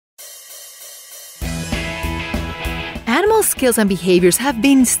Animal skills and behaviors have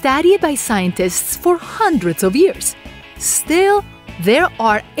been studied by scientists for hundreds of years. Still, there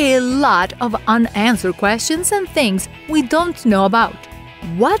are a lot of unanswered questions and things we don't know about.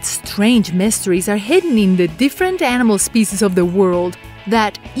 What strange mysteries are hidden in the different animal species of the world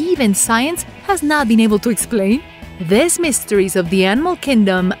that even science has not been able to explain? These mysteries of the animal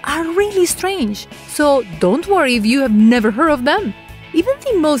kingdom are really strange, so don't worry if you have never heard of them. Even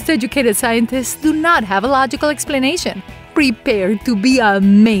the most educated scientists do not have a logical explanation. Prepare to be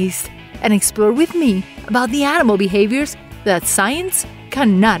amazed and explore with me about the animal behaviors that science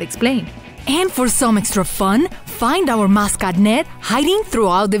cannot explain. And for some extra fun, find our mascot Ned hiding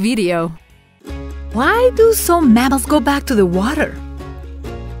throughout the video. Why do some mammals go back to the water?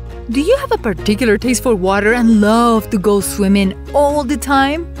 Do you have a particular taste for water and love to go swimming all the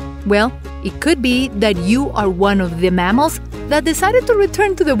time? Well, it could be that you are one of the mammals that decided to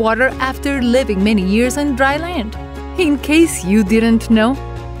return to the water after living many years on dry land. In case you didn't know,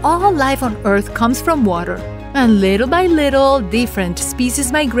 all life on Earth comes from water, and little by little, different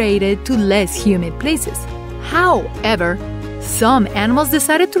species migrated to less humid places. However, some animals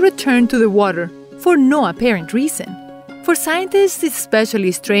decided to return to the water for no apparent reason. For scientists, it's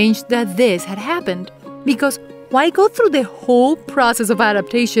especially strange that this had happened, because why go through the whole process of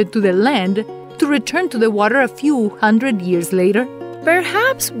adaptation to the land to return to the water a few hundred years later?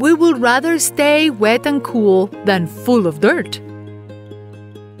 Perhaps we would rather stay wet and cool than full of dirt.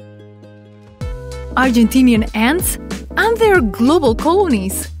 Argentinian ants and their global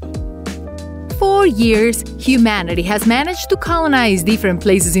colonies. For years, humanity has managed to colonize different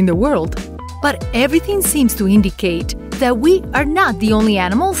places in the world, but everything seems to indicate that we are not the only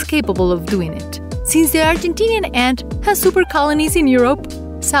animals capable of doing it. Since the Argentinian ant has super colonies in Europe,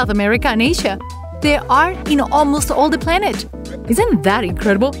 South America, and Asia, they are in almost all the planet. Isn't that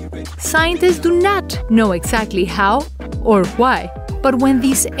incredible? Scientists do not know exactly how or why, but when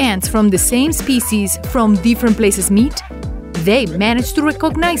these ants from the same species from different places meet, they manage to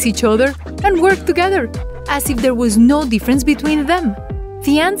recognize each other and work together, as if there was no difference between them.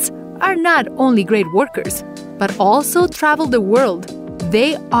 The ants are not only great workers, but also travel the world.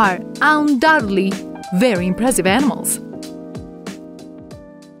 They are undoubtedly very impressive animals.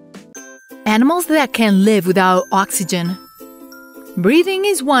 Animals that can live without oxygen. Breathing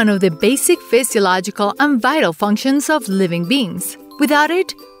is one of the basic physiological and vital functions of living beings. Without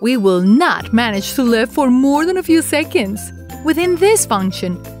it, we will not manage to live for more than a few seconds. Within this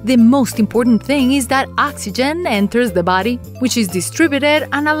function, the most important thing is that oxygen enters the body, which is distributed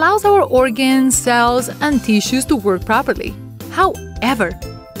and allows our organs, cells, and tissues to work properly. However,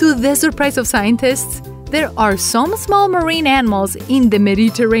 to the surprise of scientists, there are some small marine animals in the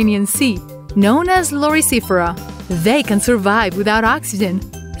Mediterranean Sea, known as loricifera. They can survive without oxygen.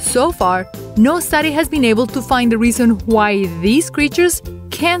 So far, no study has been able to find the reason why these creatures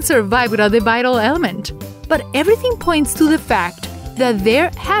can't survive without the vital element. But everything points to the fact that their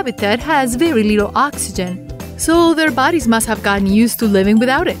habitat has very little oxygen, so their bodies must have gotten used to living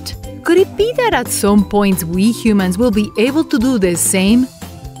without it. Could it be that at some point we humans will be able to do the same?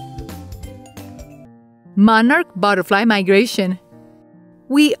 Monarch butterfly migration.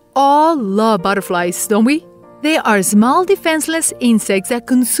 We all love butterflies, don't we? They are small, defenseless insects that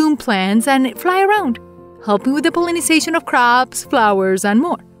consume plants and fly around, helping with the pollination of crops, flowers, and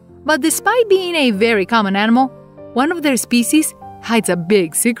more. But despite being a very common animal, one of their species hides a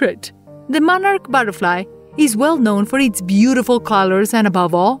big secret. The monarch butterfly is well known for its beautiful colors and,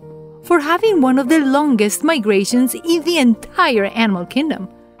 above all, for having one of the longest migrations in the entire animal kingdom,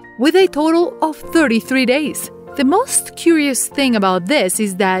 with a total of 33 days. The most curious thing about this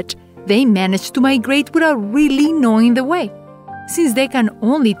is that they manage to migrate without really knowing the way, since they can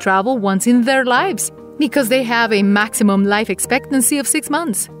only travel once in their lives, because they have a maximum life expectancy of 6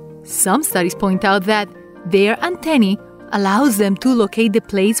 months. Some studies point out that their antennae allows them to locate the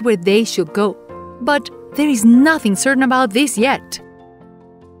place where they should go, but there is nothing certain about this yet.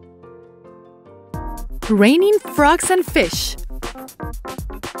 Raining frogs and fish.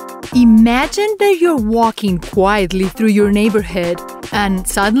 Imagine that you're walking quietly through your neighborhood and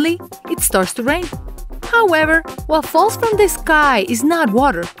suddenly it starts to rain. However, what falls from the sky is not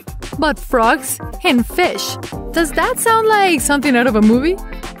water, but frogs and fish. Does that sound like something out of a movie?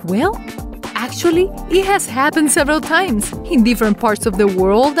 Well, actually, it has happened several times in different parts of the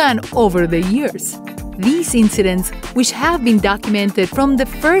world and over the years. These incidents, which have been documented from the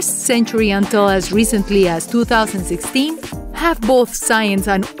 1st century until as recently as 2016, have both science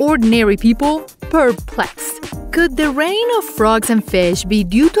and ordinary people perplexed. Could the rain of frogs and fish be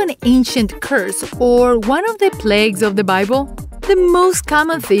due to an ancient curse or one of the plagues of the Bible? The most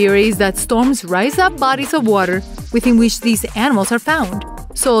common theory is that storms rise up bodies of water within which these animals are found,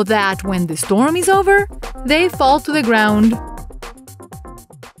 so that when the storm is over, they fall to the ground.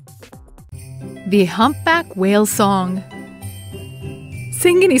 The Humpback Whale Song.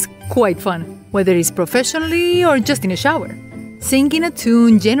 Singing is quite fun, whether it's professionally or just in a shower. Singing a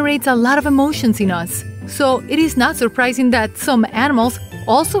tune generates a lot of emotions in us, so it is not surprising that some animals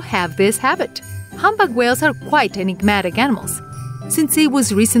also have this habit. Humpback whales are quite enigmatic animals, since it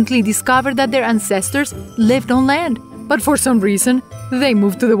was recently discovered that their ancestors lived on land, but for some reason, they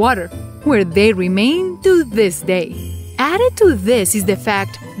moved to the water, where they remain to this day. Added to this is the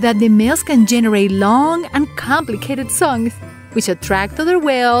fact that the males can generate long and complicated songs, which attract other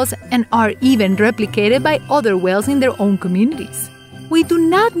whales and are even replicated by other whales in their own communities. We do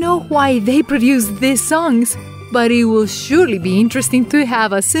not know why they produce these songs, but it will surely be interesting to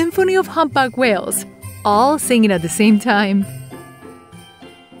have a symphony of humpback whales, all singing at the same time.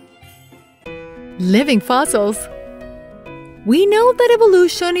 Living fossils. We know that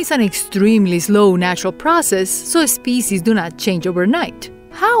evolution is an extremely slow natural process, so species do not change overnight.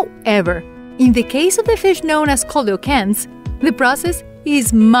 However, in the case of the fish known as coelacanths, the process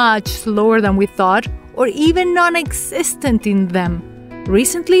is much slower than we thought, or even non-existent in them.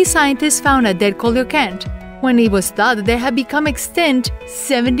 Recently, scientists found a dead coelacanth, when it was thought that they had become extinct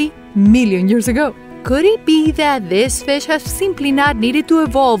 70 million years ago. Could it be that this fish has simply not needed to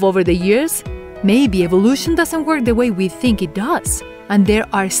evolve over the years? Maybe evolution doesn't work the way we think it does, and there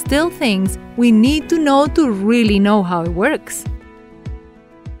are still things we need to know to really know how it works.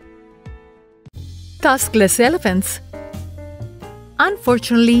 Tuskless elephants.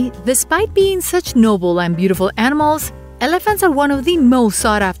 Unfortunately, despite being such noble and beautiful animals, elephants are one of the most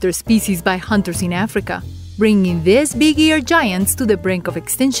sought-after species by hunters in Africa, bringing these big-eared giants to the brink of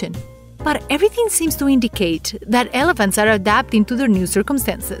extinction. But everything seems to indicate that elephants are adapting to their new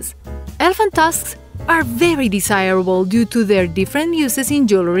circumstances. Elephant tusks are very desirable due to their different uses in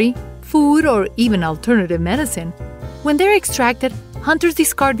jewelry, food, or even alternative medicine. When they're extracted, hunters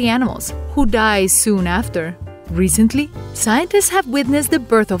discard the animals, who die soon after. Recently, scientists have witnessed the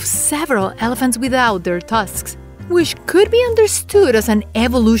birth of several elephants without their tusks, which could be understood as an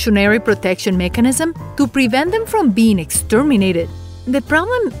evolutionary protection mechanism to prevent them from being exterminated. The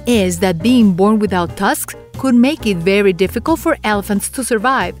problem is that being born without tusks could make it very difficult for elephants to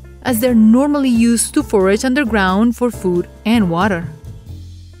survive, as they're normally used to forage underground for food and water.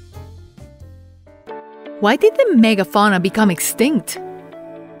 Why did the megafauna become extinct?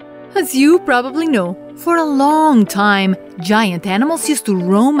 As you probably know, for a long time, giant animals used to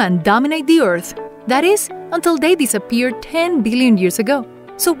roam and dominate the Earth. That is, until they disappeared 10 billion years ago.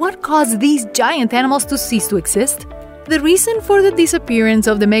 So what caused these giant animals to cease to exist? The reason for the disappearance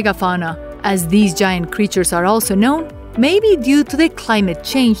of the megafauna, as these giant creatures are also known, may be due to the climate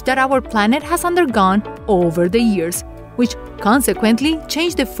change that our planet has undergone over the years, which consequently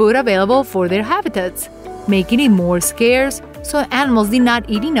changed the food available for their habitats, making it more scarce, so animals did not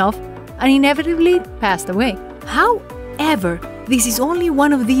eat enough and inevitably passed away. However, this is only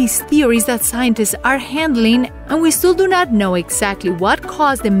one of these theories that scientists are handling, and we still do not know exactly what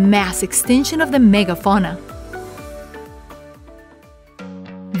caused the mass extinction of the megafauna.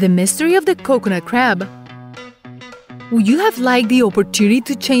 The mystery of the coconut crab. Would you have liked the opportunity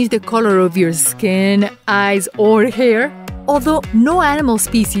to change the color of your skin, eyes, or hair? Although no animal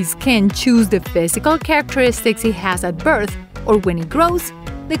species can choose the physical characteristics it has at birth or when it grows,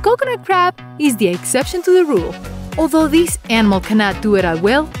 the coconut crab is the exception to the rule. Although this animal cannot do it at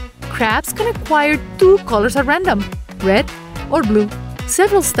will, crabs can acquire two colors at random, red or blue.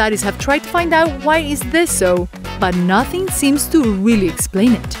 Several studies have tried to find out why is this so, but nothing seems to really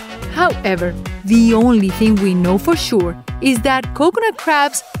explain it. However, the only thing we know for sure is that coconut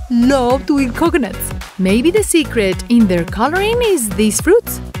crabs love to eat coconuts. Maybe the secret in their coloring is these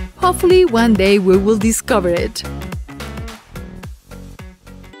fruits. Hopefully one day we will discover it.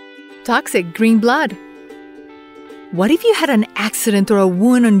 Toxic green blood. What if you had an accident or a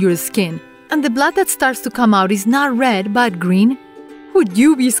wound on your skin, and the blood that starts to come out is not red but green? Would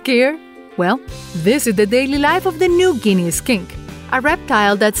you be scared? Well, this is the daily life of the New Guinea skink, a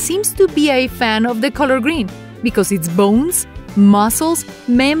reptile that seems to be a fan of the color green because its bones, muscles,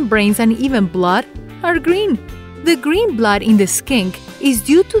 membranes, and even blood are green. The green blood in the skink is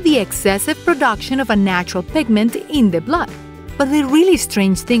due to the excessive production of a natural pigment in the blood. But the really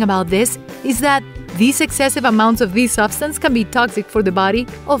strange thing about this is that these excessive amounts of this substance can be toxic for the body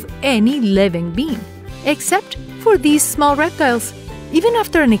of any living being, except for these small reptiles. Even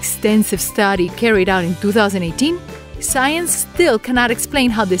after an extensive study carried out in 2018, science still cannot explain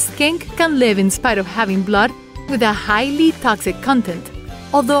how the skink can live in spite of having blood with a highly toxic content,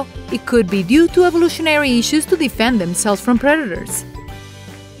 although it could be due to evolutionary issues to defend themselves from predators.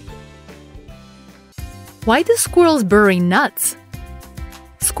 Why do squirrels bury nuts?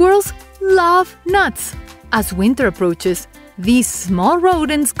 Squirrels love nuts. As winter approaches, these small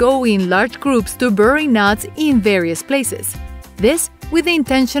rodents go in large groups to bury nuts in various places. This with the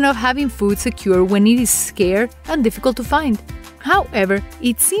intention of having food secure when it is scarce and difficult to find. However,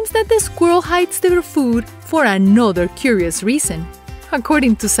 it seems that the squirrel hides their food for another curious reason.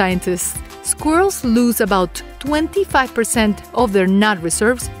 According to scientists, squirrels lose about 25% of their nut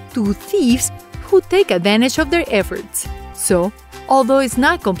reserves to thieves who take advantage of their efforts. So, although it's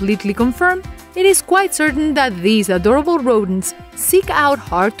not completely confirmed, it is quite certain that these adorable rodents seek out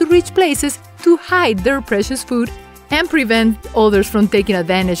hard-to-reach places to hide their precious food and prevent others from taking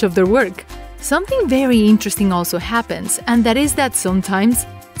advantage of their work. Something very interesting also happens, and that is that sometimes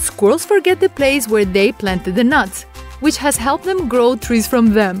squirrels forget the place where they planted the nuts, which has helped them grow trees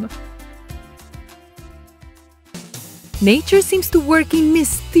from them. Nature seems to work in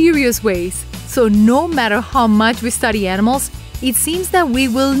mysterious ways, so no matter how much we study animals, it seems that we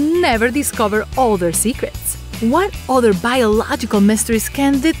will never discover all their secrets. What other biological mysteries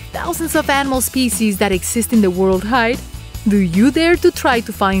can the thousands of animal species that exist in the world hide? Do you dare to try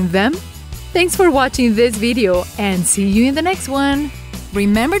to find them? Thanks for watching this video, and see you in the next one!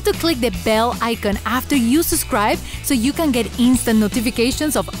 Remember to click the bell icon after you subscribe so you can get instant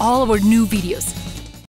notifications of all our new videos.